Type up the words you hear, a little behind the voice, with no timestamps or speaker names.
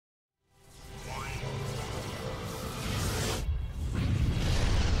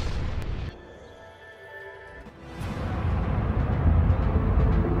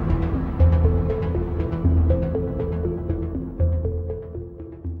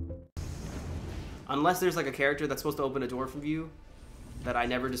Unless there's like a character that's supposed to open a door for you that I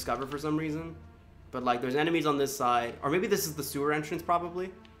never discover for some reason. But like there's enemies on this side. Or maybe this is the sewer entrance probably.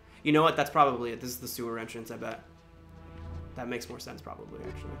 You know what? That's probably it. This is the sewer entrance, I bet. That makes more sense probably,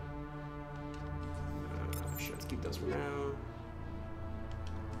 actually. Sure, let's keep those for now.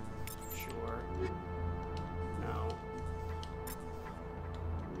 Sure. No.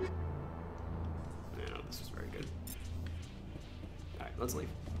 No, this is very good. Alright, let's leave.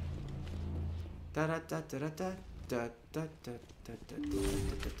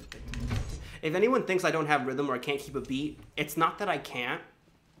 If anyone thinks I don't have rhythm or I can't keep a beat, it's not that I can't.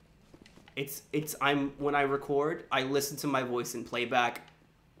 When I record, I listen to my voice in playback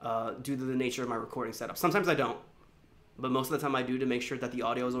due to the nature of my recording setup. Sometimes I don't, but most of the time I do to make sure that the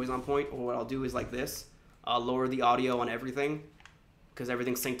audio is always on point. Or what I'll do is like this. I'll lower the audio on everything because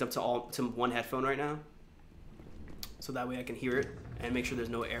everything's synced up to one headphone right now. So that way I can hear it and make sure there's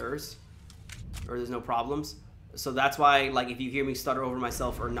no errors or there's no problems. So that's why, like, if you hear me stutter over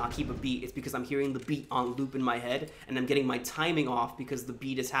myself or not keep a beat, it's because I'm hearing the beat on loop in my head, and I'm getting my timing off because the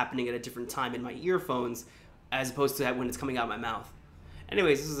beat is happening at a different time in my earphones as opposed to when it's coming out of my mouth.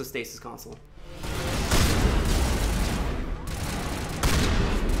 Anyways, this is a stasis console.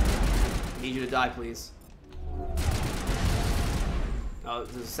 I need you to die, please. Oh,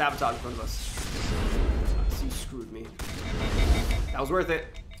 there's a sabotage in front of us. You screwed me. That was worth it.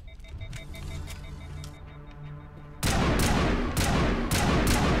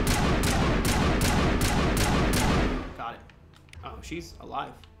 Got it. Oh, she's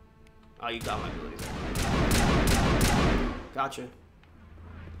alive. Oh, you got my abilities. Gotcha.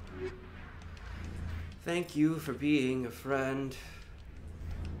 Thank you for being a friend.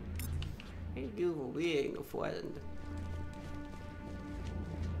 Thank you for being a friend.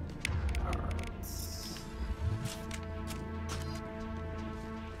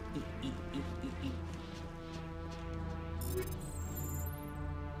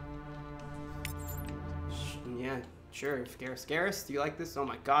 Yeah, sure. Garrus, do you like this? Oh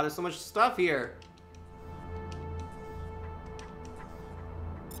my god, there's so much stuff here.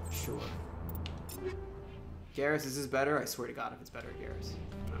 Sure. Garrus, is this better? I swear to god if it's better, Garrus.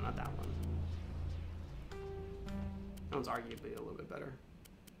 No, not that one. That one's arguably a little bit better.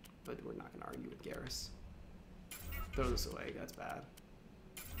 But we're not going to argue with Garrus. Throw this away. That's bad.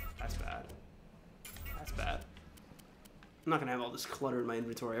 That's bad. That's bad. I'm not going to have all this clutter in my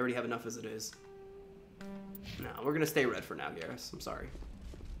inventory. I already have enough as it is. No, we're going to stay red for now, Garrus. I'm sorry.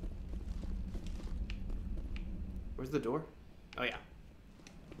 Where's the door? Oh, yeah.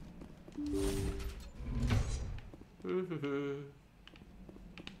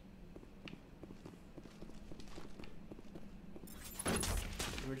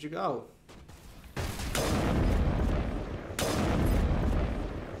 Where'd you go?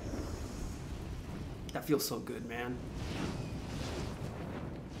 That feels so good, man.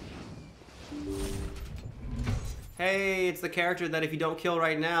 Hey, it's the character that if you don't kill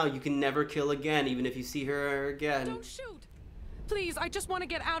right now, you can never kill again, even if you see her again. Don't shoot! Please, I just want to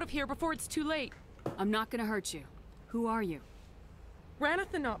get out of here before it's too late. I'm not gonna hurt you. Who are you?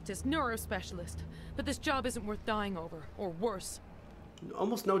 Ranathanoptis, neurospecialist. But this job isn't worth dying over, or worse.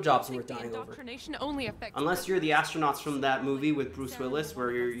 Almost no jobs are worth dying over. Indoctrination only affects... Unless you're the astronauts from that movie with Bruce Willis,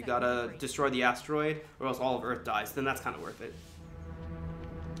 where you gotta destroy the asteroid, or else all of Earth dies, then that's kind of worth it.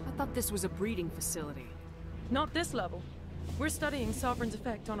 I thought this was a breeding facility. Not this level. We're studying Sovereign's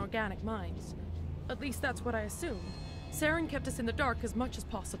effect on organic minds. At least that's what I assumed. Saren kept us in the dark as much as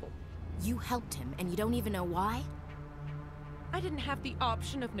possible. You helped him, and you don't even know why? I didn't have the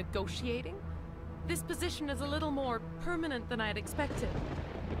option of negotiating. This position is a little more permanent than I had expected.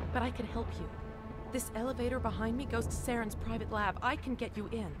 But I can help you. This elevator behind me goes to Saren's private lab. I can get you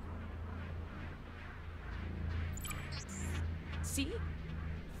in. See?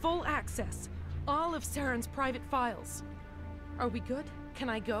 Full access. All of Saren's private files. Are we good? Can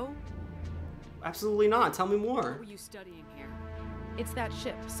I go? Absolutely not. Tell me more. What were you studying here? It's that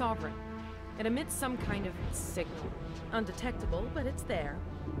ship, Sovereign. It emits some kind of signal. Undetectable, but it's there.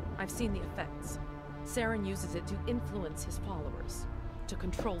 I've seen the effects. Saren uses it to influence his followers, to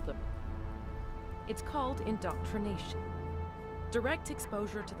control them. It's called indoctrination. Direct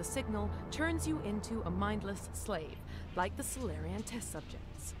exposure to the signal turns you into a mindless slave, like the Solarian test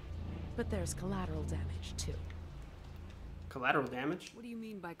subjects. But there's collateral damage, too. Collateral damage? What do you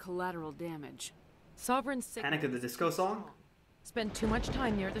mean by collateral damage? Sovereign's signal... Panic at the Disco song? Spend too much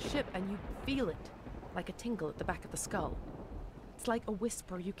time near the ship and you feel it, like a tingle at the back of the skull. It's like a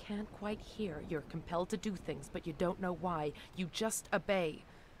whisper you can't quite hear. You're compelled to do things, but you don't know why. You just obey.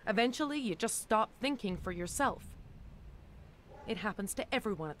 Eventually, you just stop thinking for yourself. It happens to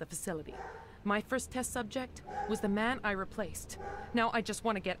everyone at the facility. My first test subject was the man I replaced. Now I just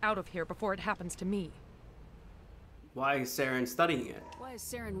want to get out of here before it happens to me. Why is Saren studying it? Why is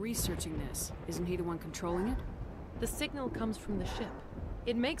Saren researching this? Isn't he the one controlling it? The signal comes from the ship.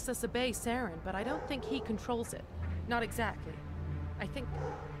 It makes us obey Saren, but I don't think he controls it. Not exactly. I think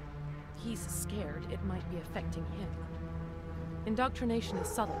he's scared it might be affecting him. Indoctrination is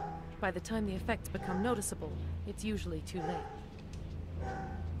subtle. By the time the effects become noticeable, it's usually too late.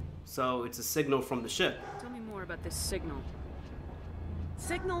 So it's a signal from the ship. Tell me more about this signal.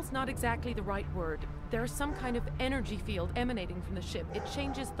 Signal's not exactly the right word. There's some kind of energy field emanating from the ship. It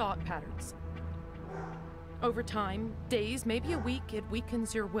changes thought patterns. Over time, days, maybe a week, it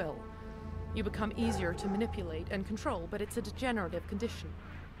weakens your will. You become easier to manipulate and control, but it's a degenerative condition.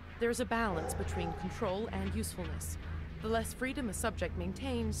 There's a balance between control and usefulness. The less freedom a subject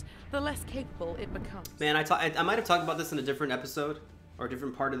maintains, the less capable it becomes. Man, I might have talked about this in a different episode or a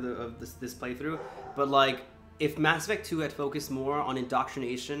different part of this playthrough, but like, if Mass Effect 2 had focused more on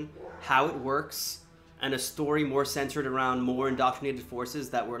indoctrination, how it works, and a story more centered around more indoctrinated forces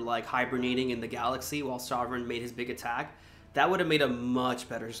that were like hibernating in the galaxy while Sovereign made his big attack, that would have made a much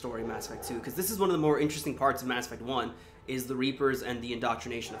better story in Mass Effect 2, because this is one of the more interesting parts of Mass Effect 1, is the Reapers and the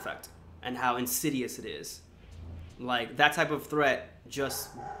indoctrination effect, and how insidious it is. Like, that type of threat just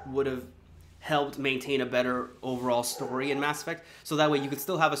would have helped maintain a better overall story in Mass Effect, so that way you could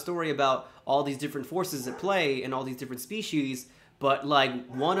still have a story about all these different forces at play and all these different species, but like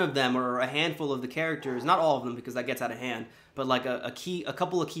one of them or a handful of the characters, not all of them because that gets out of hand, but like a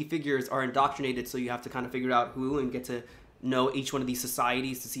couple of key figures are indoctrinated, so you have to kind of figure out who and get to know each one of these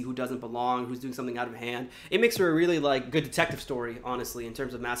societies to see who doesn't belong, who's doing something out of hand. It makes for a really like good detective story, honestly, in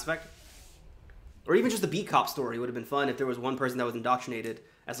terms of Mass Effect. Or even just a beat cop story would have been fun if there was one person that was indoctrinated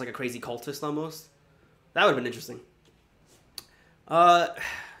as like a crazy cultist almost. That would have been interesting.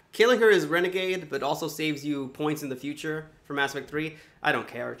 Killing her is renegade, but also saves you points in the future for Mass Effect 3. I don't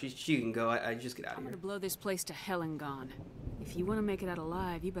care. She can go. I just get out of I'm here. gonna blow this place to hell and gone. If you want to make it out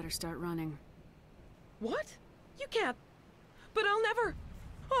alive, you better start running. What? You can't. But I'll never.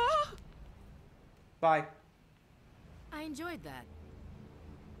 Ah! Bye. I enjoyed that.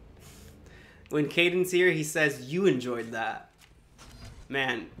 When Caden's here, he says, you enjoyed that.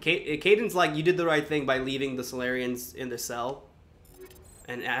 Man, Caden's like, you did the right thing by leaving the Solarians in the cell.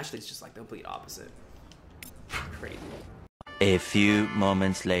 And Ashley's just like the complete opposite. Crazy. A few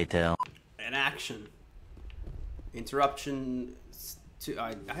moments later. An action. Interruption.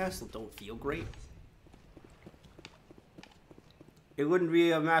 I also don't feel great. It wouldn't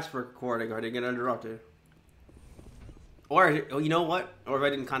be a mass recording or I didn't get interrupted. Or, you know what? Or if I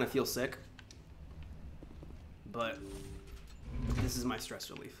didn't kind of feel sick. But this is my stress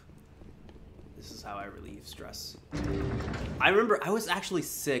relief. This is how I relieve stress. I remember I was actually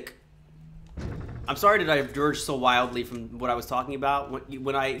sick. I'm sorry that I diverged so wildly from what I was talking about.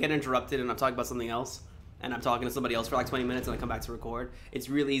 When I get interrupted and I'm talking about something else, and I'm talking to somebody else for like 20 minutes and I come back to record, it's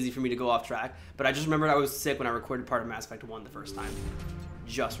really easy for me to go off track. But I just remembered I was sick when I recorded part of Mass Effect 1 the first time.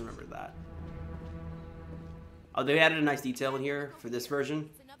 Just remembered that. Oh, they added a nice detail in here for this version.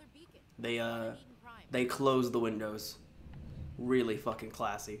 They closed the windows. Really fucking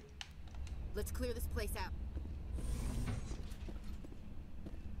classy. Let's clear this place out.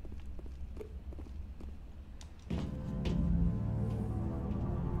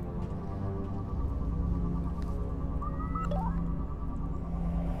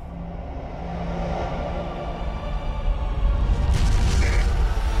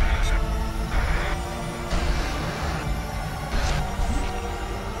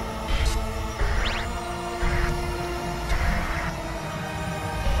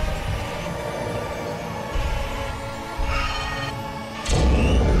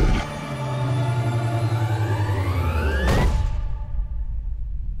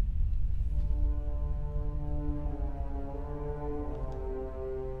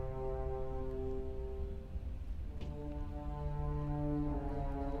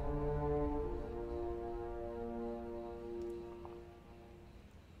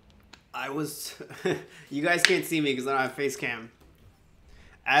 I was, you guys can't see me because I don't have face cam.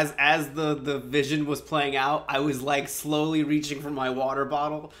 As the vision was playing out, I was like slowly reaching for my water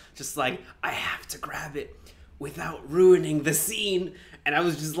bottle, just like, I have to grab it without ruining the scene. And I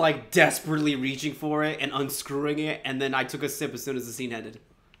was just like desperately reaching for it and unscrewing it, and then I took a sip as soon as the scene ended.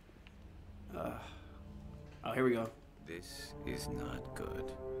 Oh, here we go. This is not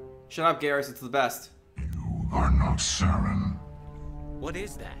good. Shut up, Garrus, it's the best. You are not Saren. What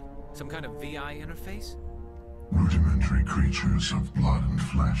is that? Some kind of VI interface? Rudimentary creatures of blood and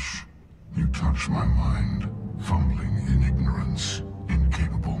flesh. You touch my mind, fumbling in ignorance,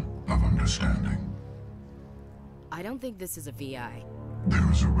 incapable of understanding. I don't think this is a VI.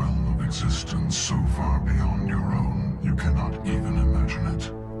 There is a realm of existence so far beyond your own, you cannot even imagine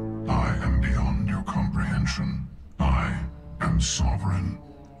it. I am beyond your comprehension. I am sovereign.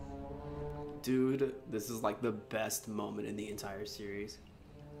 Dude, this is like the best moment in the entire series.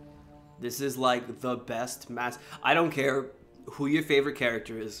 This is like the best I don't care who your favorite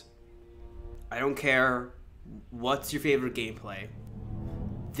character is. I don't care what's your favorite gameplay.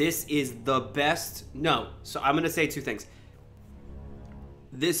 This is the best. No, so I'm going to say two things.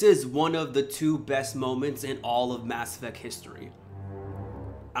 This is one of the two best moments in all of Mass Effect history.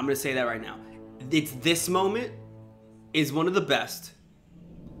 I'm going to say that right now. This moment is one of the best.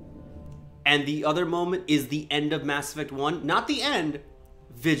 And the other moment is the end of Mass Effect 1. Not the end,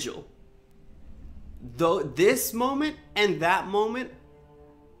 Vigil. Though this moment and that moment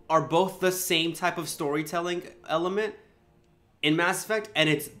are both the same type of storytelling element in Mass Effect,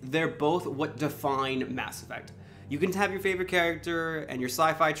 and they're both what define Mass Effect. You can have your favorite character and your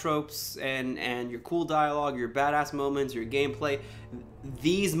sci-fi tropes and your cool dialogue, your badass moments, your gameplay.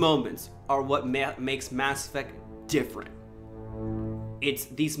 These moments are what makes Mass Effect different. It's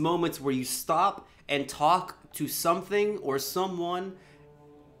these moments where you stop and talk to something or someone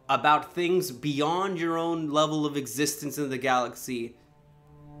about things beyond your own level of existence in the galaxy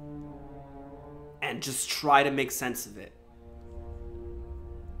and just try to make sense of it.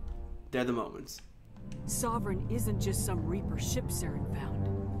 They're the moments. Sovereign isn't just some Reaper ship Saren found.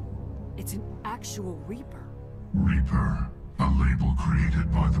 It's an actual Reaper. Reaper, a label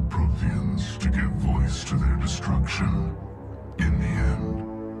created by the Protheans to give voice to their destruction. In the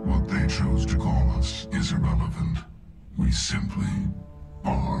end, what they chose to call us is irrelevant. We simply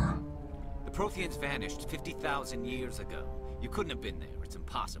are. The Protheans vanished 50,000 years ago. You couldn't have been there. It's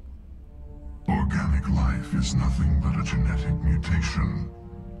impossible. Organic life is nothing but a genetic mutation.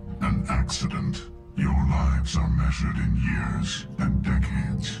 An accident. Your lives are measured in years and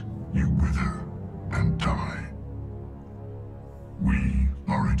decades. You wither and die. We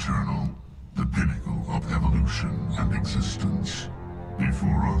are eternal, the pinnacle of evolution and existence.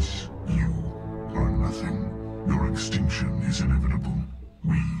 Before us, you are nothing. Your extinction is inevitable.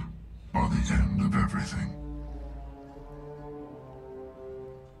 We are the end of everything.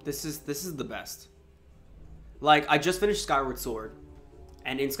 This is the best. Like, I just finished Skyward Sword.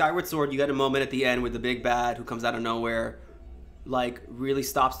 And in Skyward Sword, you get a moment at the end with the big bad who comes out of nowhere, like, really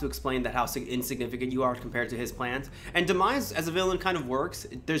stops to explain that how insignificant you are compared to his plans. And Demise as a villain kind of works.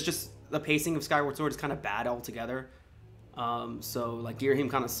 There's just, the pacing of Skyward Sword is kind of bad altogether. So, like, Girahim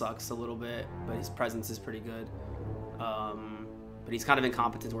kind of sucks a little bit, but his presence is pretty good. But he's kind of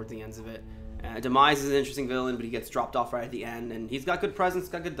incompetent towards the ends of it. Demise is an interesting villain, but he gets dropped off right at the end. And he's got good presence,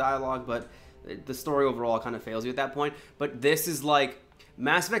 got good dialogue, but the story overall kind of fails you at that point. But this is like...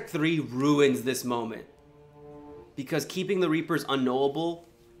 Mass Effect 3 ruins this moment. Because keeping the Reapers unknowable...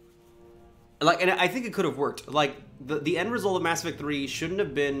 Like, and I think it could have worked. Like, the end result of Mass Effect 3 shouldn't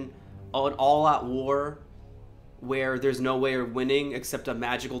have been an all-out war where there's no way of winning except a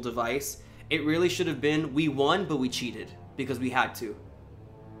magical device. It really should have been, we won, but we cheated. Because we had to.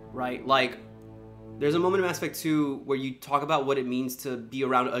 Right? Like, there's a moment in Mass Effect 2 where you talk about what it means to be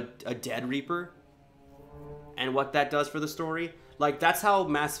around a dead Reaper. And what that does for the story. Like, that's how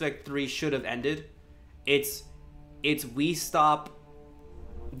Mass Effect 3 should have ended. It's we stop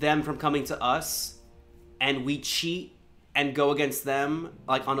them from coming to us, and we cheat and go against them,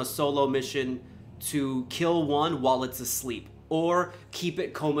 like, on a solo mission to kill one while it's asleep. Or keep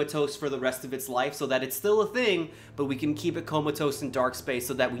it comatose for the rest of its life so that it's still a thing, but we can keep it comatose in dark space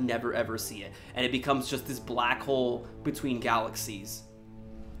so that we never ever see it. And it becomes just this black hole between galaxies.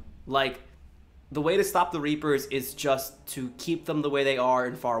 Like... The way to stop the Reapers is just to keep them the way they are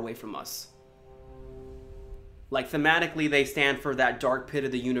and far away from us. Like, thematically, they stand for that dark pit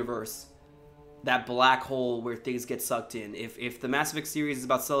of the universe. That black hole where things get sucked in. If the Mass Effect series is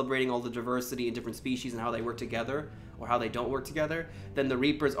about celebrating all the diversity in different species and how they work together, or how they don't work together, then the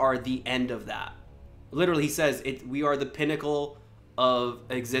Reapers are the end of that. Literally, he says, we are the pinnacle of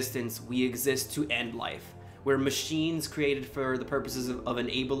existence. We exist to end life. We're machines created for the purposes of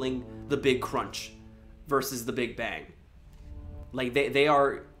enabling the Big Crunch versus the Big Bang. Like, they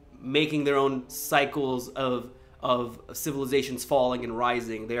are making their own cycles of civilizations falling and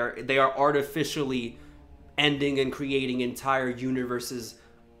rising. They are artificially ending and creating entire universes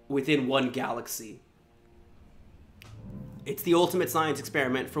within one galaxy. It's the ultimate science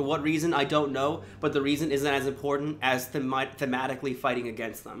experiment. For what reason, I don't know, but the reason isn't as important as thematically fighting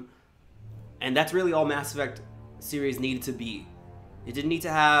against them. And that's really all Mass Effect series needed to be. It didn't need to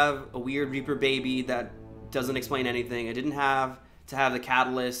have a weird Reaper baby that doesn't explain anything. It didn't have to have the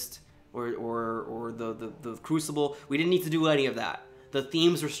catalyst or the crucible. We didn't need to do any of that. The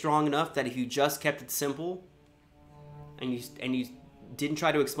themes were strong enough that if you just kept it simple and you didn't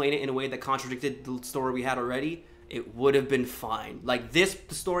try to explain it in a way that contradicted the story we had already, it would have been fine. Like the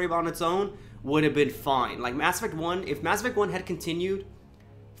story on its own would have been fine. Like Mass Effect 1, if Mass Effect 1 had continued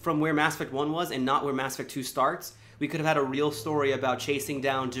from where Mass Effect 1 was and not where Mass Effect 2 starts, we could have had a real story about chasing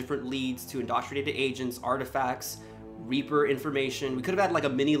down different leads to indoctrinated agents, artifacts, Reaper information. We could have had like a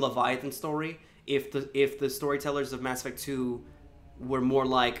mini Leviathan story if the storytellers of Mass Effect 2 were more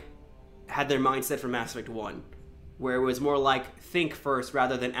like, had their mindset from Mass Effect 1, where it was more like think first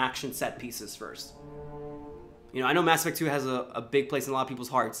rather than action set pieces first. You know, I know Mass Effect 2 has a big place in a lot of people's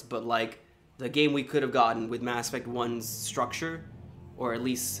hearts, but like the game we could have gotten with Mass Effect 1's structure, or at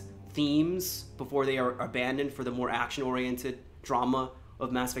least themes before they are abandoned for the more action-oriented drama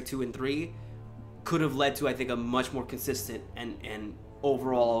of Mass Effect 2 and 3, could have led to, I think, a much more consistent and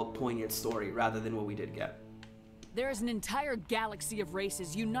overall poignant story rather than what we did get. There is an entire galaxy of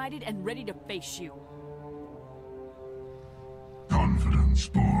races united and ready to face you. Confidence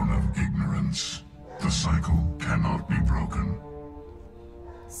born of ignorance. The cycle cannot be broken.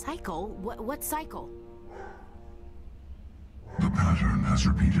 Cycle? What cycle? The pattern has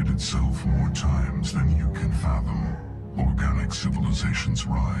repeated itself more times than you can fathom. Organic civilizations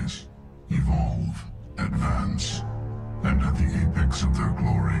rise, evolve, advance, and at the apex of their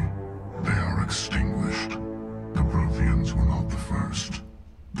glory, they are extinguished. The Protheans were not the first.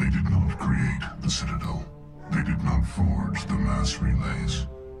 They did not create the Citadel. They did not forge the mass relays.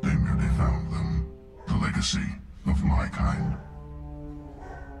 They merely found them. The legacy of my kind.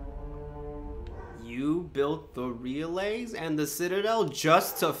 You built the relays and the Citadel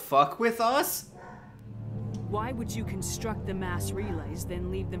just to fuck with us? Why would you construct the mass relays, then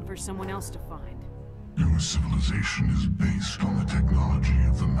leave them for someone else to find? Your civilization is based on the technology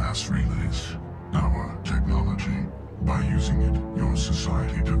of the mass relays. Our technology. By using it, your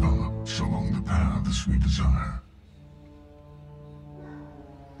society develops along the paths we desire.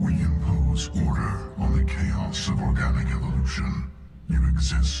 We impose order on the chaos of organic evolution. You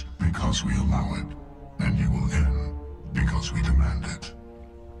exist because we allow it, and you will end because we demand it.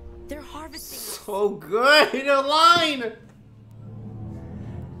 They're harvesting. So good! A line!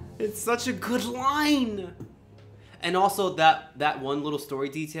 It's such a good line! And also that one little story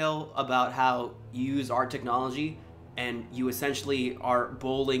detail about how you use our technology and you essentially are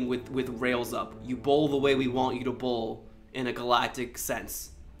bowling with rails up. You bowl the way we want you to bowl in a galactic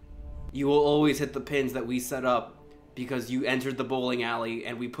sense. You will always hit the pins that we set up because you entered the bowling alley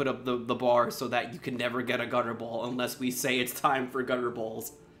and we put up the bar so that you can never get a gutter ball unless we say it's time for gutter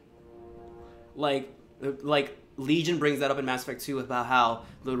balls. Like Legion brings that up in Mass Effect 2 about how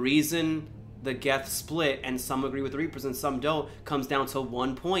the reason the Geth split and some agree with the Reapers and some don't comes down to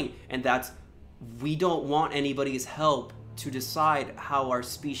one point, and that's we don't want anybody's help to decide how our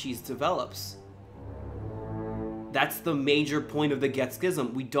species develops. That's the major point of the Geth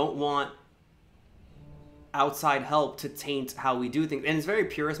Schism. We don't want outside help to taint how we do things. And it's very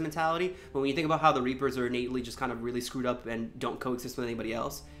purist mentality. When you think about how the Reapers are innately just kind of really screwed up and don't coexist with anybody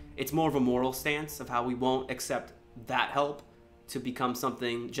else, it's more of a moral stance of how we won't accept that help to become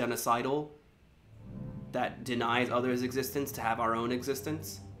something genocidal that denies others' existence to have our own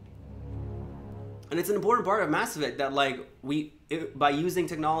existence. And it's an important part of Mass Effect that, like, by using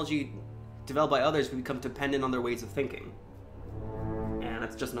technology developed by others, we become dependent on their ways of thinking. And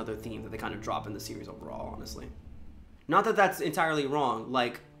that's just another theme that they kind of drop in the series overall, honestly. Not that that's entirely wrong.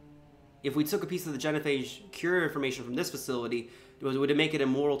 Like, if we took a piece of the genophage cure information from this facility, would it make it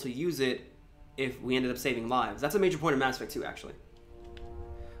immoral to use it if we ended up saving lives? That's a major point of Mass Effect 2, actually.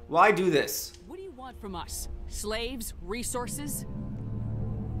 Why do this? What do you want from us? Slaves? Resources?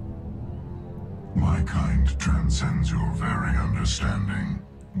 My kind transcends your very understanding.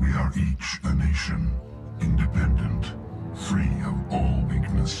 We are each a nation, independent, free of all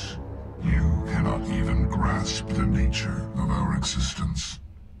weakness. You cannot even grasp the nature of our existence.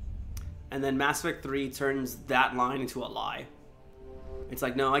 And then Mass Effect 3 turns that line into a lie. It's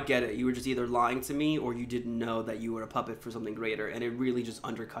like, no, I get it. You were just either lying to me or you didn't know that you were a puppet for something greater. And it really just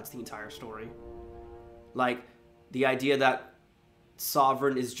undercuts the entire story. Like, the idea that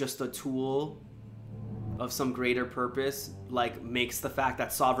Sovereign is just a tool of some greater purpose, like, makes the fact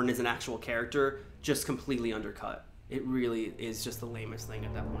that Sovereign is an actual character just completely undercut. It really is just the lamest thing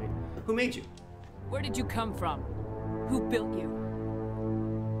at that point. Who made you? Where did you come from? Who built you?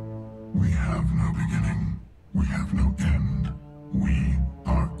 We have no beginning. We have no end. We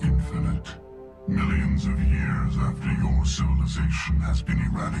are infinite. Millions of years after your civilization has been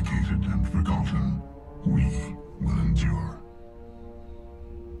eradicated and forgotten, we will endure.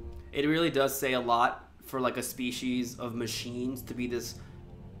 It really does say a lot for like a species of machines to be this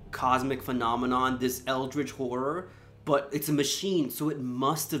cosmic phenomenon, this eldritch horror, but it's a machine, so it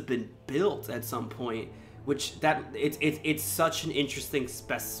must have been built at some point, which it's such an interesting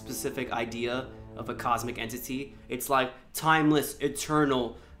specific idea of a cosmic entity. It's like timeless,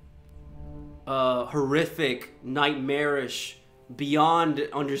 eternal, horrific, nightmarish, beyond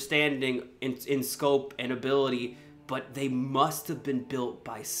understanding in scope and ability, but they must have been built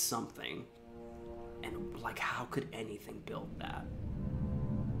by something. And like, how could anything build that?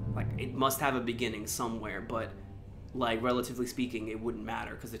 Like, it must have a beginning somewhere, but like, relatively speaking, it wouldn't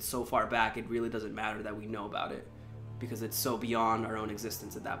matter because it's so far back. It really doesn't matter that we know about it because it's so beyond our own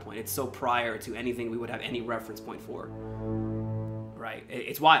existence at that point. It's so prior to anything we would have any reference point for. Right?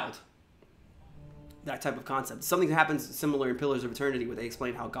 It's wild. That type of concept. Something that happens similar in Pillars of Eternity where they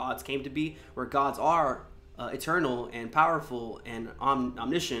explain how gods came to be, where gods are eternal and powerful and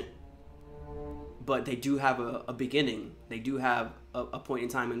omniscient, but they do have a beginning. They do have a point in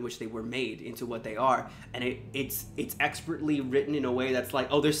time in which they were made into what they are, and it's expertly written in a way that's like,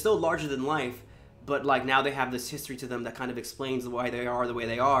 oh, they're still larger than life, but like now they have this history to them that kind of explains why they are the way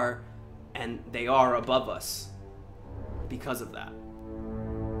they are, and they are above us because of that.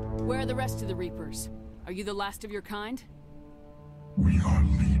 Where are the rest of the Reapers? Are you the last of your kind? We are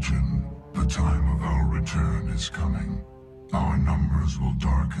Legion. The time of our return is coming. Our numbers will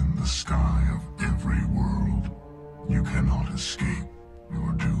darken the sky of every world. You cannot escape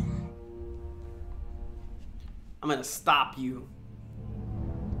your doom. I'm gonna stop you.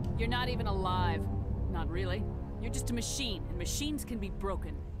 You're not even alive. Not really. You're just a machine, and machines can be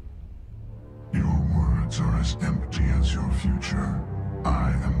broken. Your words are as empty as your future.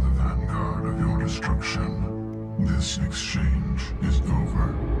 I am the vanguard of your destruction. This exchange is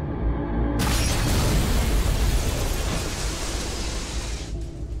over.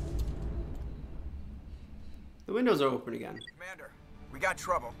 The windows are open again. Commander, we got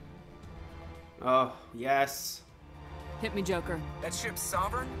trouble. Oh, yes. Hit me, Joker. That ship's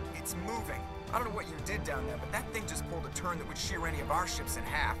Sovereign? It's moving. I don't know what you did down there, but that thing just pulled a turn that would shear any of our ships in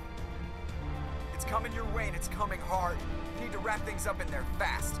half. It's coming your way, and it's coming hard. You need to wrap things up in there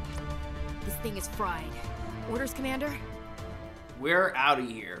fast. This thing is fried. Orders, Commander? We're out of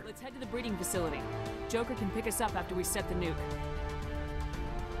here. Let's head to the breeding facility. Joker can pick us up after we set the nuke.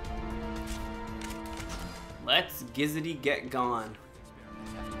 Let's gizzity get gone.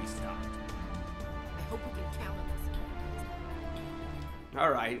 Have to be stopped. I hope we can count on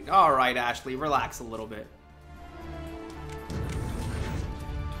this. All right, Ashley, relax a little bit.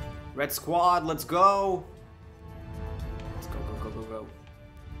 Red Squad, let's go. Let's go, go, go, go, go.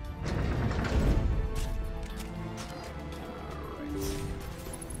 All right.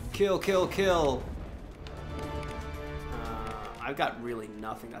 Kill, kill, kill. I've got really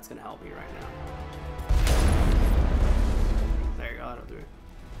nothing that's gonna help me right now. There you go, that'll do it.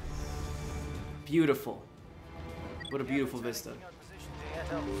 Beautiful. What a beautiful vista.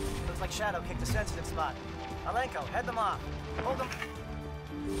 Looks like Shadow kicked a sensitive spot. Alenko, head them off. Hold them.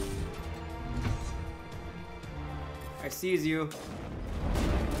 I sees you.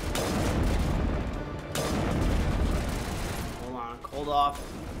 Hold on, hold off.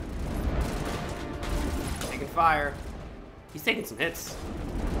 Taking fire. He's taking some hits.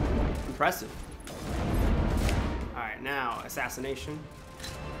 Impressive. Alright, now, assassination.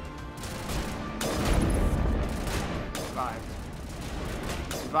 Survive.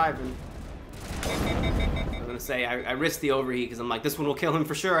 Surviving. I was gonna say, I risked the overheat because I'm like, this one will kill him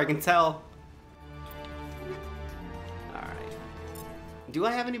for sure, I can tell. Alright. Do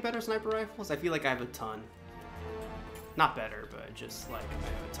I have any better sniper rifles? I feel like I have a ton. Not better, but just like, I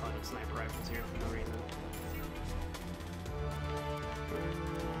have a ton of sniper rifles here for no reason.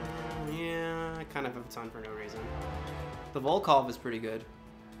 Yeah, I kind of have a ton for no reason. The Volkov is pretty good.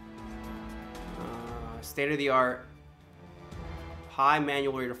 State-of-the-art, high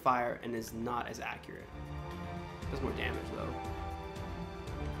manual rate of fire, and is not as accurate. Does more damage though.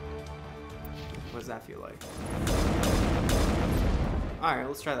 What does that feel like? Alright,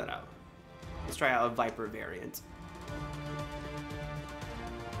 let's try that out. Let's try out a Viper variant.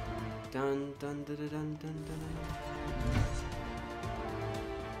 Dun dun dun dun dun dun dun.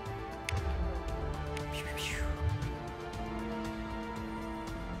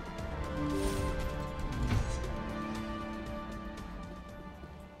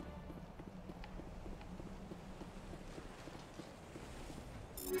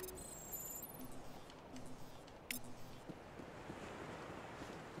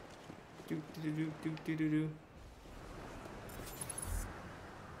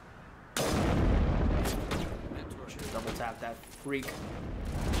 that freak.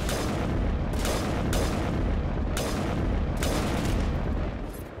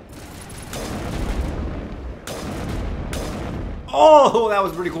 Oh, that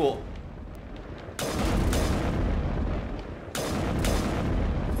was pretty cool.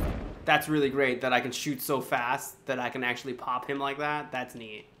 That's really great that I can shoot so fast that I can actually pop him like that. That's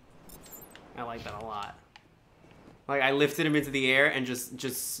neat. I like that a lot. Like I lifted him into the air and just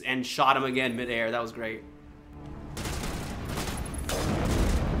shot him again mid-air. That was great.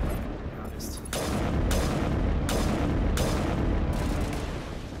 Honest.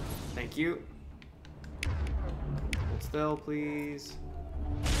 Thank you. Hold still, please.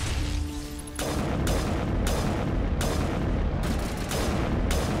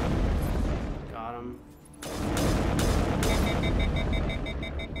 Got him.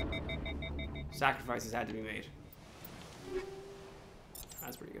 Sacrifices had to be made.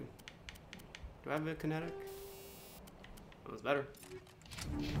 That's pretty good. Do I have a kinetic? That was better.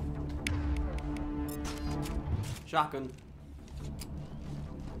 Shotgun.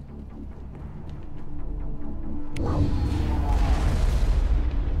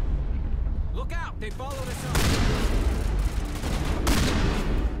 Look out! They followed us up.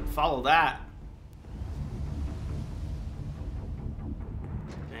 Follow that.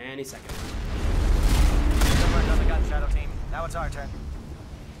 Any second. Good work on the gun, Shadow Team. Now it's our turn.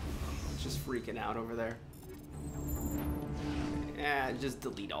 It's just freaking out over there. Yeah, just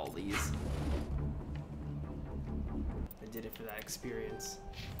delete all these. I did it for that experience.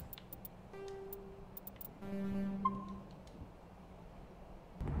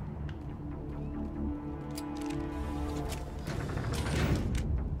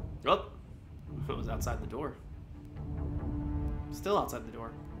 Oh, I was outside the door. Still outside the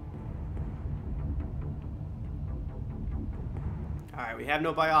door. Alright, we have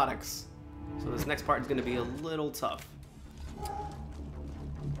no biotics. So this next part is going to be a little tough.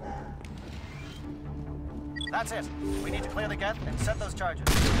 That's it. We need to clear the gate and set those charges.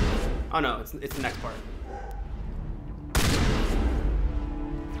 Oh no, it's the next part.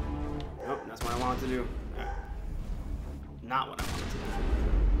 Nope, that's what I wanted to do. Not what I wanted to do.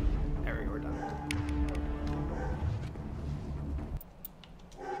 There we go, we're done.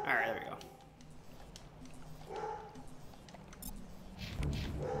 Alright, there we go.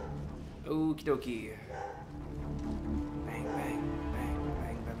 Okie dokie. Bang, bang, bang,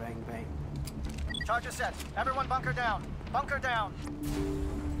 bang, bang, bang, bang. Charges set. Everyone bunker down. Bunker down.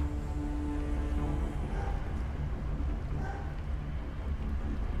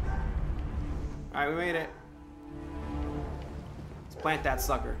 Alright, we made it. Let's plant that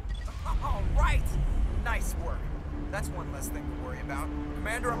sucker. All right. Nice work. That's one less thing to worry about.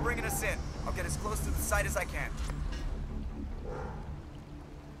 Commander, I'm bringing us in. I'll get as close to the site as I can.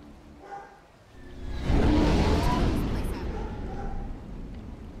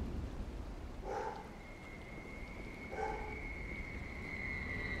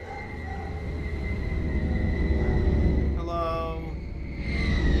 Hello.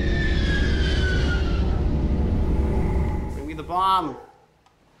 Bring me the bomb.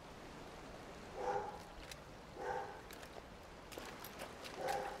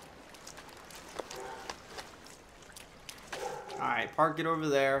 Alright, park it over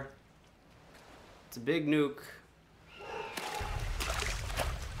there. It's a big nuke.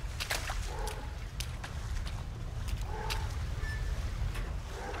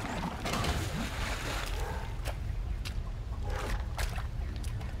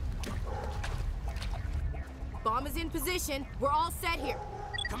 Bomb is in position. We're all set here.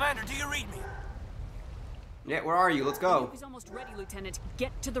 Commander, do you read me? Yeah, where are you? Let's go. He's almost ready, Lieutenant.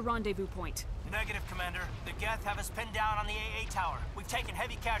 Get to the rendezvous point. Negative, Commander. The Geth have us pinned down on the AA tower. We've taken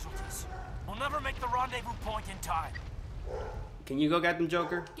heavy casualties. We'll never make the rendezvous point in time. Can you go get them,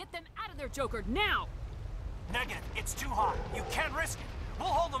 Joker? Get them out of there, Joker, now! Negative. It's too hot. You can't risk it. We'll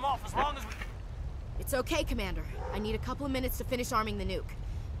hold them off as long as we... It's okay, Commander. I need a couple of minutes to finish arming the nuke.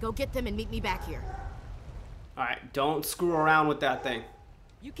 Go get them and meet me back here. Alright, don't screw around with that thing.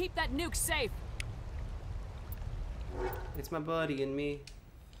 You keep that nuke safe. It's my buddy and me.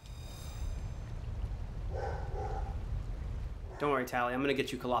 Don't worry, Tally. I'm gonna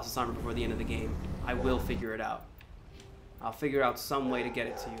get you Colossus armor before the end of the game. I will figure it out. I'll figure out some way to get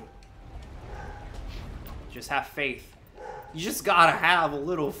it to you. Just have faith. You just gotta have a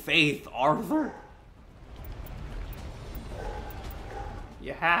little faith, Arthur.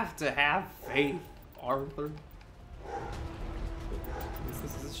 You have to have faith, Arthur.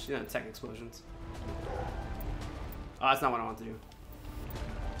 This is tech explosions. Oh, that's not what I want to do.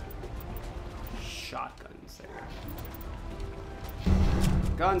 Shotguns. There you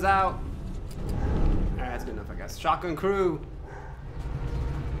go. Guns out. Alright, that's good enough, I guess. Shotgun crew.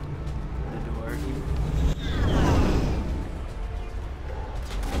 The door.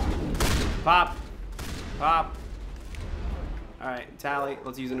 Pop. Pop. Alright, Tally.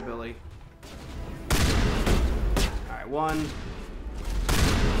 Let's use an ability. Alright, 1.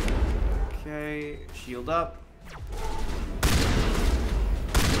 Okay, shield up.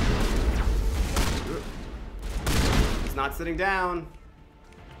 He's not sitting down.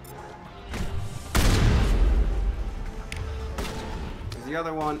 There's the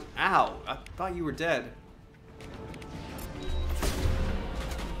other one. Ow, I thought you were dead.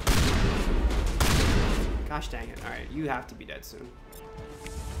 Gosh dang it. Alright, you have to be dead soon.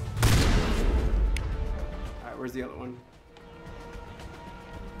 Alright, where's the other one?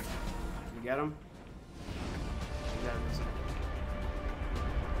 Did we get him?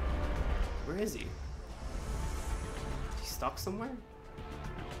 Where is he? Is he stuck somewhere?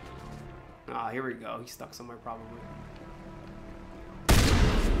 Ah, here we go. He's stuck somewhere probably.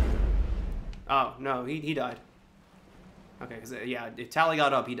 Oh, no, he died. Okay, because, yeah, if Tally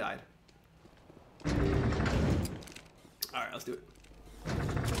got up, he died. Alright, let's do it.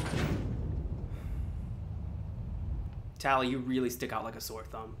 Tally, you really stick out like a sore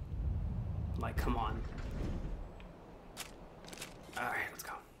thumb. Like, come on. Alright, let's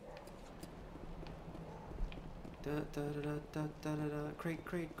go. Da, da, da, da, da, da, da. Crate,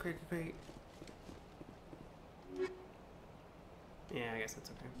 crate, crate, crate. Yeah, I guess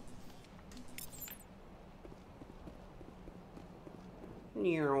that's okay.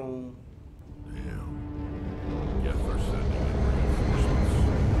 Damn. Yes, they're sending in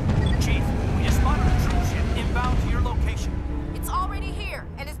reinforcements. Chief, we just spotted a troop ship inbound to your location. It's already here,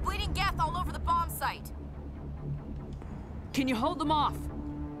 and is bleeding Geth all over the bomb site. Can you hold them off?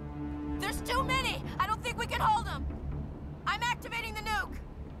 There's too many! I don't think we can hold them! I'm activating the nuke!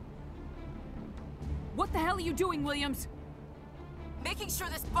 What the hell are you doing, Williams? Making sure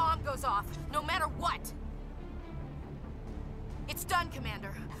this bomb goes off, no matter what! It's done,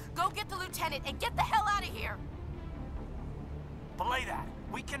 Commander. Go get the lieutenant and get the hell out of here! Belay that.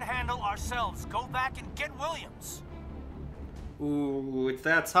 We can handle ourselves. Go back and get Williams. Ooh, it's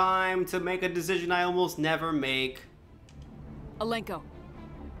that time to make a decision I almost never make. Alenko,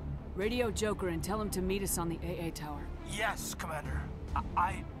 radio Joker and tell him to meet us on the AA tower. Yes, Commander.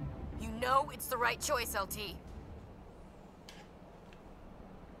 You know it's the right choice, LT.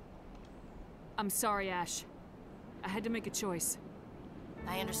 I'm sorry, Ash. I had to make a choice.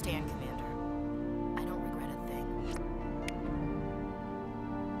 I understand, Commander. I don't regret a thing.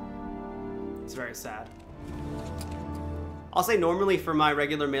 It's very sad. I'll say normally for my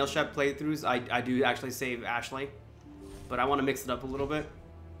regular Mail Shep playthroughs, I do actually save Ashley. But I want to mix it up a little bit.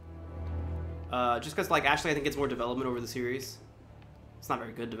 Just because, like, Ashley I think gets more development over the series. It's not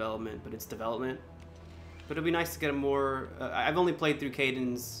very good development, but it's development. But it'd be nice to get a more... I've only played through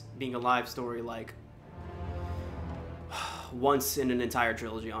Caden's Being Alive story, like, once in an entire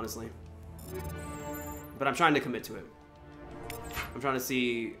trilogy, honestly. But I'm trying to commit to it. I'm trying to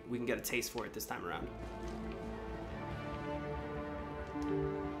see if we can get a taste for it this time around.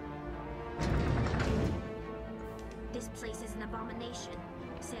 This place is an abomination.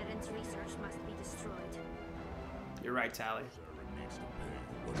 Saren's research must be destroyed. You're right, Tally.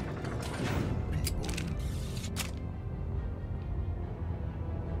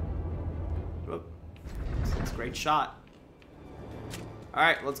 Whoop. That's a great shot.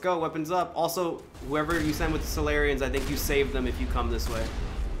 Alright, let's go. Weapons up. Also, whoever you send with the Solarians, I think you save them if you come this way.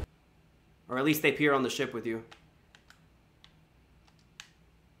 Or at least they appear on the ship with you.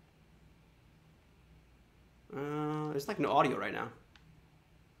 There's like no audio right now.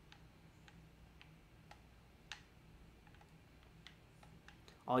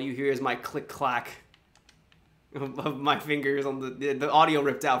 All you hear is my click-clack of my fingers on the audio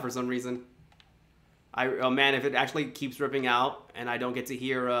ripped out for some reason. Oh man, if it actually keeps ripping out and I don't get to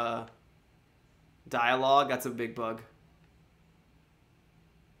hear dialogue, that's a big bug.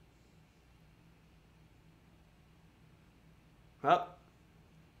 Oh.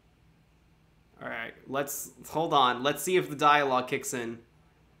 Alright, hold on. Let's see if the dialogue kicks in.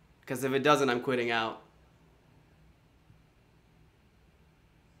 Because if it doesn't, I'm quitting out.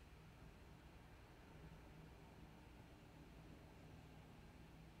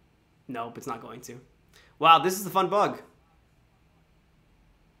 Nope, it's not going to. Wow, this is a fun bug.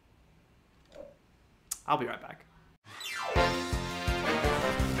 I'll be right back.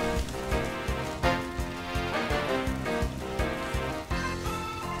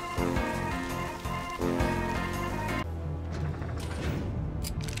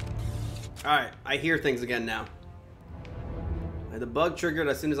 Alright, I hear things again now. The bug triggered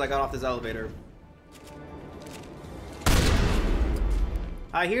as soon as I got off this elevator.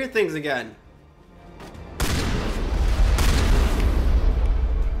 I hear things again.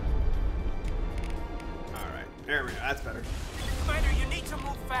 Alright, there we go. That's better. Commander, you need to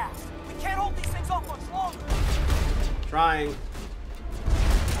move fast. We can't hold these things off much longer. Trying.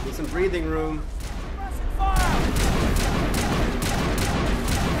 Need some breathing room. Pressing fire.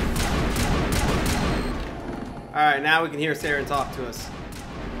 Alright, now we can hear Saren talk to us.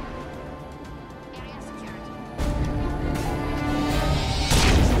 Area secured.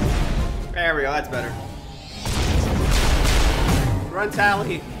 There we go, that's better. Run,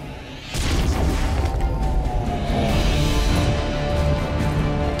 Tally.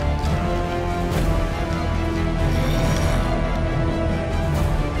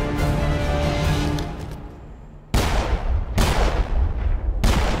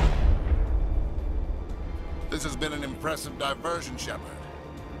 This has been an impressive diversion, Shepard.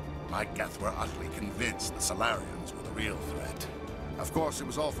 My Geth were utterly convinced the Solarians were the real threat. Of course, it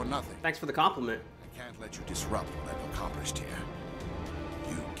was all for nothing. Thanks for the compliment. I can't let you disrupt what I've accomplished here.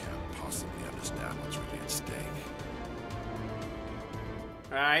 You can't possibly understand what's really at stake.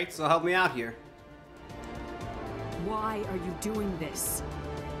 Alright, so help me out here. Why are you doing this?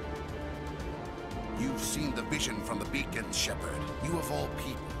 You've seen the vision from the beacons, Shepard. You of all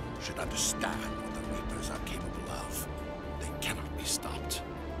people should understand what the Reapers are capable of. They cannot be stopped.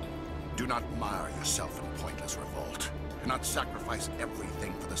 Do not mire yourself in pointless revolt. Do not sacrifice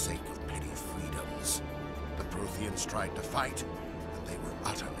everything for the sake of petty freedoms. The Protheans tried to fight, and they were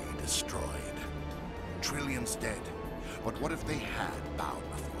utterly destroyed. Trillions dead. But what if they had bowed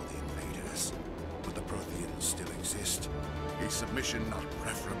before the invaders? Would the Protheans still exist? Is submission not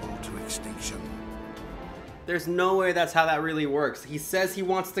preferable to extinction? There's no way that's how that really works. He says he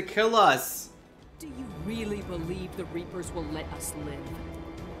wants to kill us. Do you really believe the Reapers will let us live?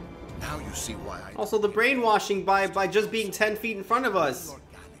 Now you see why I... Also, the brainwashing by just being 10 feet in front of us.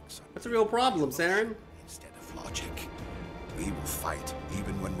 That's a real problem, Saren. Instead of logic, we will fight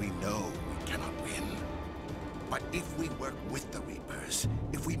even when we know we cannot win. But if we work with the Reapers,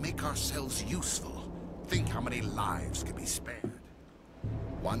 if we make ourselves useful, think how many lives could be spared.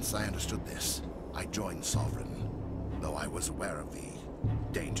 Once I understood this, I joined Sovereign, though I was aware of the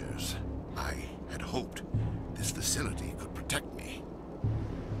dangers. I had hoped this facility could protect me.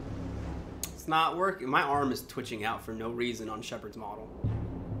 It's not working. My arm is twitching out for no reason on Shepard's model.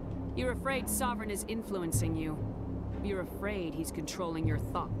 You're afraid Sovereign is influencing you. You're afraid he's controlling your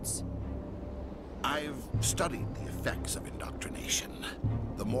thoughts. I've studied the effects of indoctrination.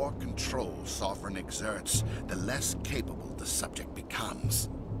 The more control Sovereign exerts, the less capable the subject becomes.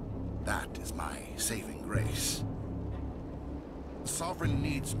 That is my saving grace. Sovereign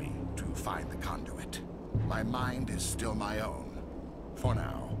needs me to find the conduit. My mind is still my own, for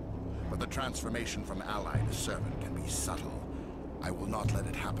now. But the transformation from ally to servant can be subtle. I will not let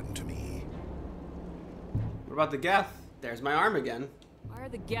it happen to me. What about the Geth? There's my arm again. Why are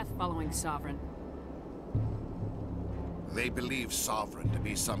the Geth following Sovereign? They believe Sovereign to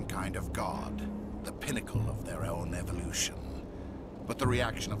be some kind of god, the pinnacle of their own evolution. But the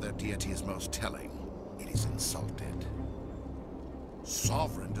reaction of their deity is most telling. It is insulted.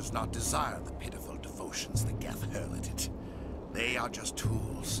 Sovereign does not desire the pitiful devotions the Geth hurl at it. They are just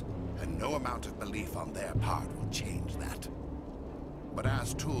tools, and no amount of belief on their part will change that. But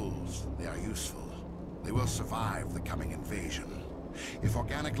as tools, they are useful. They will survive the coming invasion. If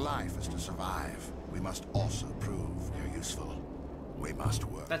organic life is to survive, we must also prove we are useful. We must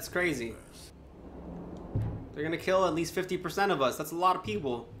work. That's crazy. They're gonna kill at least 50% of us. That's a lot of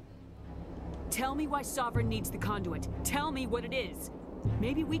people. Tell me why Sovereign needs the conduit. Tell me what it is.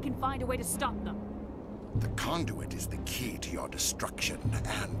 Maybe we can find a way to stop them. The conduit is the key to your destruction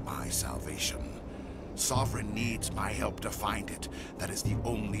and my salvation. Sovereign needs my help to find it. That is the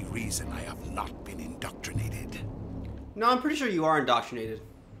only reason I have not been indoctrinated. No, I'm pretty sure you are indoctrinated.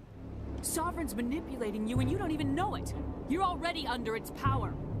 Sovereign's manipulating you and you don't even know it. You're already under its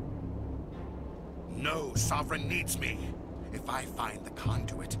power. No, Sovereign needs me. If I find the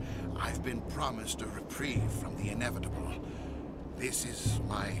conduit, I've been promised a reprieve from the inevitable. This is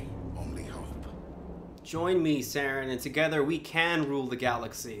my only hope. Join me, Saren, and together we can rule the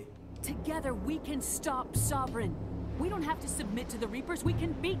galaxy. Together we can stop Sovereign. We don't have to submit to the Reapers, we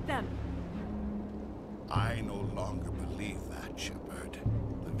can beat them. I no longer believe that, Shepard.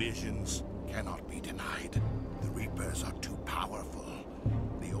 The visions cannot be denied. The Reapers are too powerful.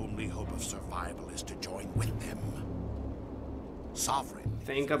 The only hope of survival is to join with them. Sovereign.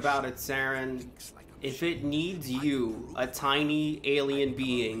 Think about it, Saren. If it needs you, a tiny alien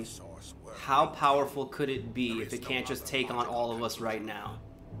being, how powerful could it be if it can't just take on all of us right now?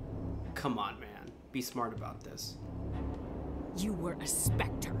 Come on, man. Be smart about this. You were a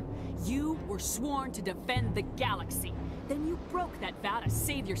Spectre. You were sworn to defend the galaxy. Then you broke that vow to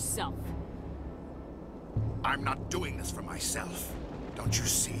save yourself. I'm not doing this for myself. Don't you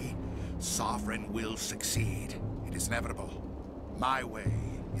see? Sovereign will succeed. It is inevitable. My way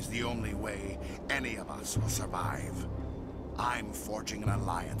is the only way any of us will survive. I'm forging an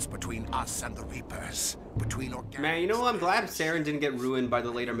alliance between us and the Reapers. Between organics... Man, you know what? I'm glad Saren didn't get ruined by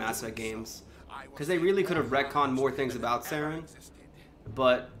the later Mass Effect games. Because they really could have retconned more things about Saren.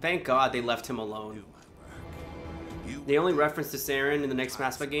 But thank God they left him alone. The only reference to Saren in the next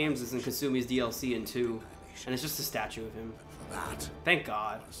Mass Effect games is in Kasumi's DLC in 2. And it's just a statue of him. Thank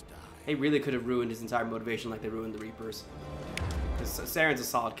God. They really could have ruined his entire motivation like they ruined the Reapers. Because Saren's a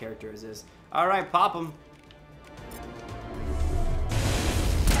solid character as is. Alright, pop him.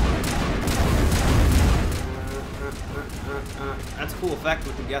 That's a cool effect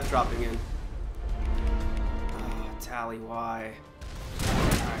with the Geth dropping in. Oh, Tally, why?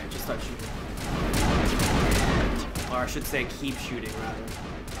 Alright, just start shooting. Or I should say keep shooting, rather.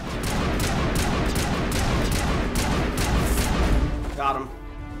 Got him.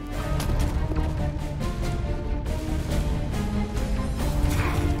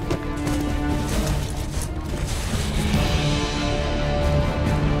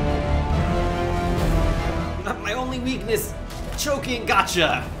 Not my only weakness. Choking,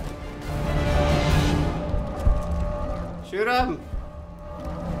 gotcha. Shoot him.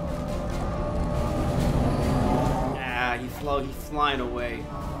 Ah, he's flying away.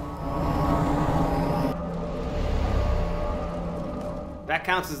 That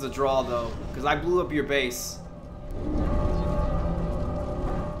counts as a draw though, because I blew up your base.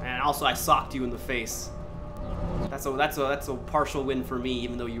 And also I socked you in the face. That's a partial win for me,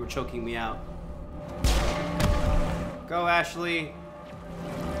 even though you were choking me out. Go, Ashley.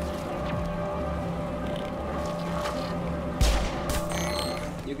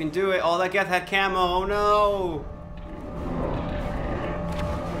 You can do it. Oh, that Geth had camo. Oh no.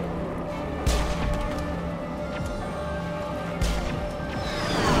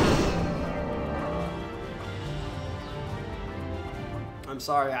 I'm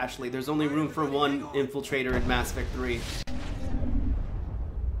sorry, Ashley. There's only room for one infiltrator in Mass Effect 3.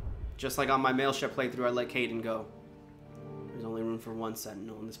 Just like on my mail ship playthrough, I let Caden go. There's only room for one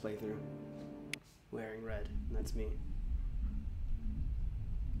Sentinel in this playthrough. Wearing red. And that's me.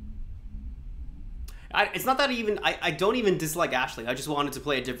 It's not that even... I don't even dislike Ashley. I just wanted to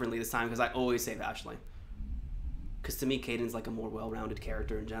play it differently this time because I always save Ashley. Because to me, Caden's like a more well-rounded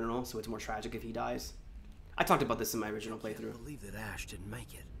character in general, so it's more tragic if he dies. I talked about this in my original playthrough. I can't believe that Ash didn't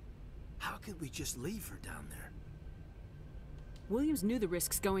make it. How could we just leave her down there? Williams knew the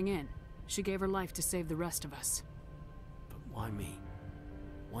risks going in. She gave her life to save the rest of us. But why me?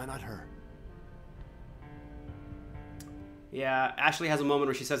 Why not her? Yeah, Ashley has a moment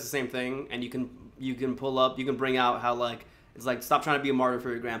where she says the same thing, and you can pull up, you can bring out how like it's like stop trying to be a martyr for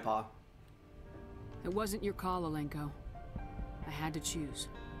your grandpa. It wasn't your call, Alenko. I had to choose.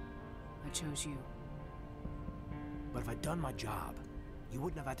 I chose you. But if I'd done my job, you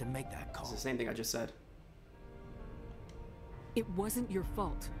wouldn't have had to make that call. It's the same thing I just said. It wasn't your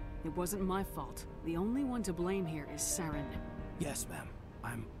fault. It wasn't my fault. The only one to blame here is Saren. Yes,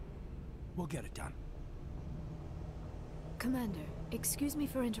 ma'am. We'll get it done. Commander, excuse me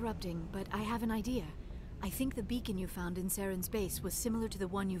for interrupting, but I have an idea. I think the beacon you found in Saren's base was similar to the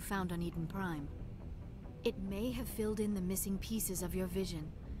one you found on Eden Prime. It may have filled in the missing pieces of your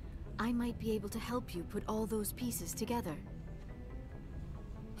vision. I might be able to help you put all those pieces together.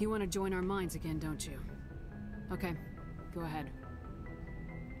 You want to join our minds again, don't you? Okay, go ahead.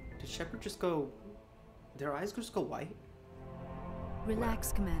 Did Shepard just go... Their eyes just go white?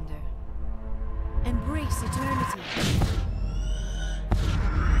 Relax, Commander. Embrace eternity.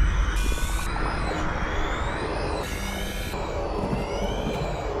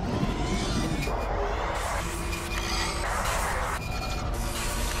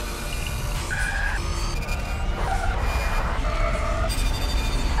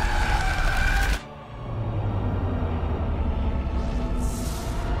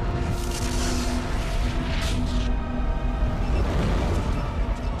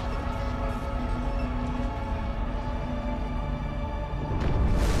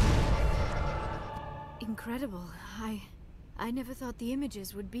 Incredible. I never thought the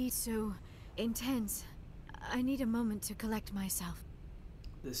images would be so intense. I need a moment to collect myself.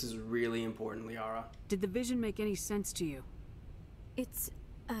 This is really important, Liara. Did the vision make any sense to you? It's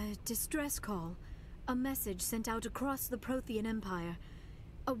a distress call. A message sent out across the Prothean Empire.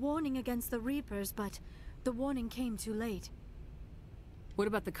 A warning against the Reapers, but the warning came too late. What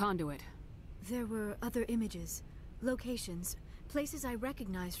about the conduit? There were other images. Locations. Places I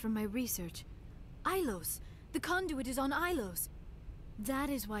recognize from my research. Ilos! The conduit is on Ilos! That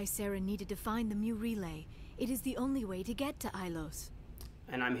is why Saren needed to find the Mu relay. It is the only way to get to Ilos.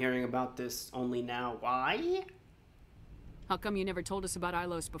 And I'm hearing about this only now. Why? How come you never told us about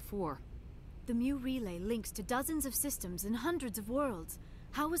Ilos before? The Mu relay links to dozens of systems and hundreds of worlds.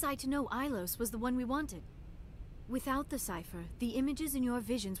 How was I to know Ilos was the one we wanted? Without the cipher, the images in your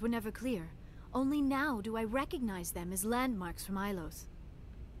visions were never clear. Only now do I recognize them as landmarks from Ilos.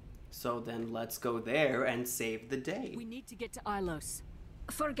 So then let's go there and save the day. We need to get to Ilos.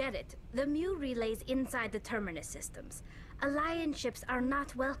 Forget it. The Mu relay's inside the Terminus systems. Alliance ships are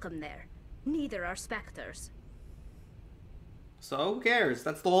not welcome there. Neither are Spectres. So who cares?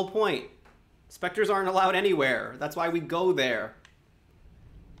 That's the whole point. Spectres aren't allowed anywhere. That's why we go there.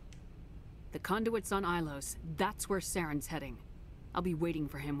 The conduit's on Ilos. That's where Saren's heading. I'll be waiting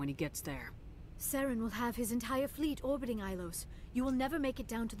for him when he gets there. Saren will have his entire fleet orbiting Ilos. You will never make it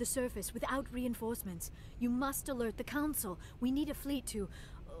down to the surface without reinforcements. You must alert the Council. We need a fleet to...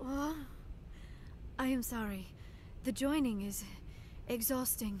 I am sorry. The joining is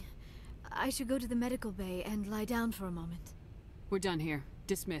exhausting. I should go to the medical bay and lie down for a moment. We're done here.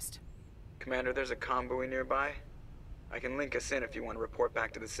 Dismissed. Commander, there's a convoy nearby. I can link us in if you want to report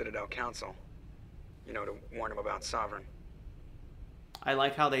back to the Citadel Council. You know, to warn them about Sovereign. I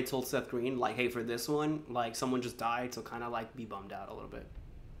like how they told Seth Green, like, hey, for this one, like, someone just died, so kind of, like, be bummed out a little bit.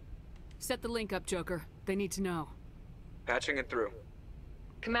 Set the link up, Joker. They need to know. Patching it through.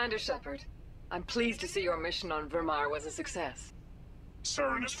 Commander Shepard, I'm pleased to see your mission on Vermar was a success.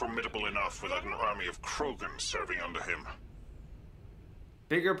 Saren is formidable enough without an army of Krogan serving under him.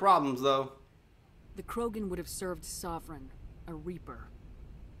 Bigger problems, though. The Krogan would have served Sovereign, a Reaper.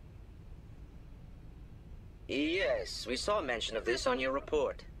 Yes, we saw mention of this on your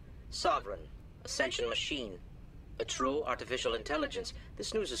report. Sovereign, Ascension machine, a true artificial intelligence.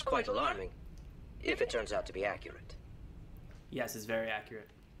 This news is quite alarming, if it turns out to be accurate. Yes, it's very accurate.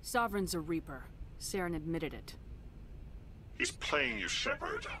 Sovereign's a Reaper. Saren admitted it. He's playing you,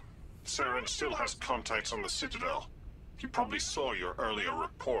 Shepard. Saren still has contacts on the Citadel. He probably saw your earlier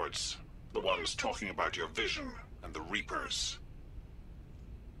reports, the ones talking about your vision and the Reapers.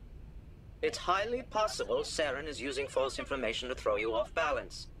 It's highly possible Saren is using false information to throw you off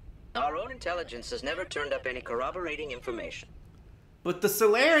balance. Our own intelligence has never turned up any corroborating information. But the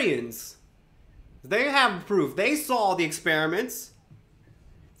Solarians, they have proof. They saw the experiments.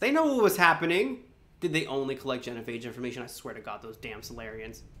 They know what was happening. Did they only collect genophage information? I swear to God, those damn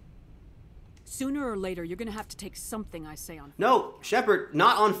Solarians. Sooner or later, you're gonna have to take something I say on. No, Shepard,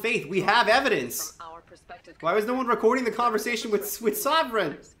 not on faith. We have evidence. From our perspective, why was no one recording the conversation with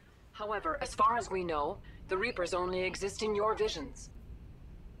Sovereign? However, as far as we know, the Reapers only exist in your visions.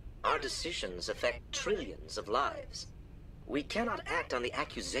 Our decisions affect trillions of lives. We cannot act on the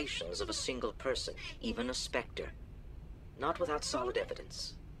accusations of a single person, even a Spectre. Not without solid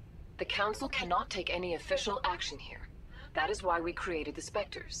evidence. The Council cannot take any official action here. That is why we created the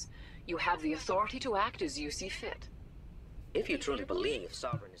Spectres. You have the authority to act as you see fit. If you truly believe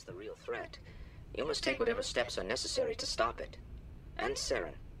Sovereign is the real threat, you must take whatever steps are necessary to stop it. And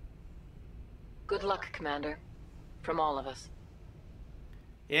Saren. Good luck, Commander. From all of us.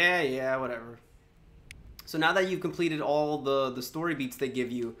 Yeah, whatever. So now that you've completed all the story beats they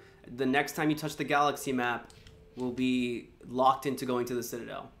give you, the next time you touch the galaxy map will be locked into going to the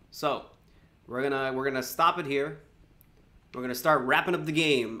Citadel. So we're gonna stop it here. We're gonna start wrapping up the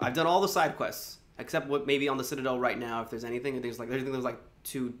game. I've done all the side quests except what maybe on the Citadel right now. If there's anything, there's like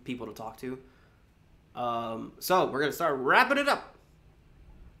 2 people to talk to. So we're gonna start wrapping it up.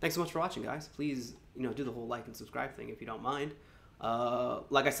 Thanks so much for watching, guys. Please, do the whole like and subscribe thing if you don't mind.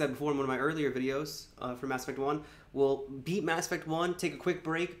 Like I said before in one of my earlier videos for Mass Effect 1, we'll beat Mass Effect 1, take a quick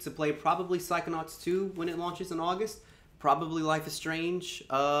break to play probably Psychonauts 2 when it launches in August, probably Life is Strange,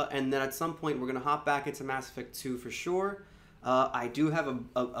 and then at some point we're going to hop back into Mass Effect 2 for sure. I do have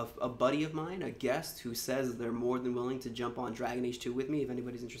a buddy of mine, a guest, who says they're more than willing to jump on Dragon Age 2 with me if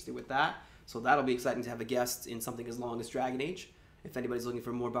anybody's interested with that. So that'll be exciting to have a guest in something as long as Dragon Age, if anybody's looking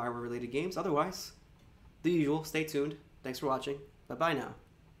for more Bioware-related games. Otherwise, the usual, stay tuned. Thanks for watching. Bye-bye now.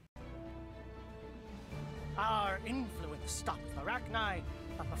 Our influence stopped the Rachni,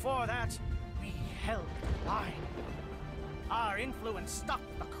 but before that, we held the line. Our influence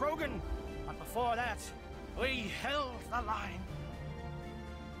stopped the Krogan, but before that, we held the line.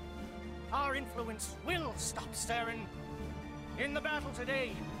 Our influence will stop Saren. In the battle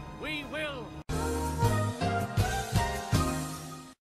today, we will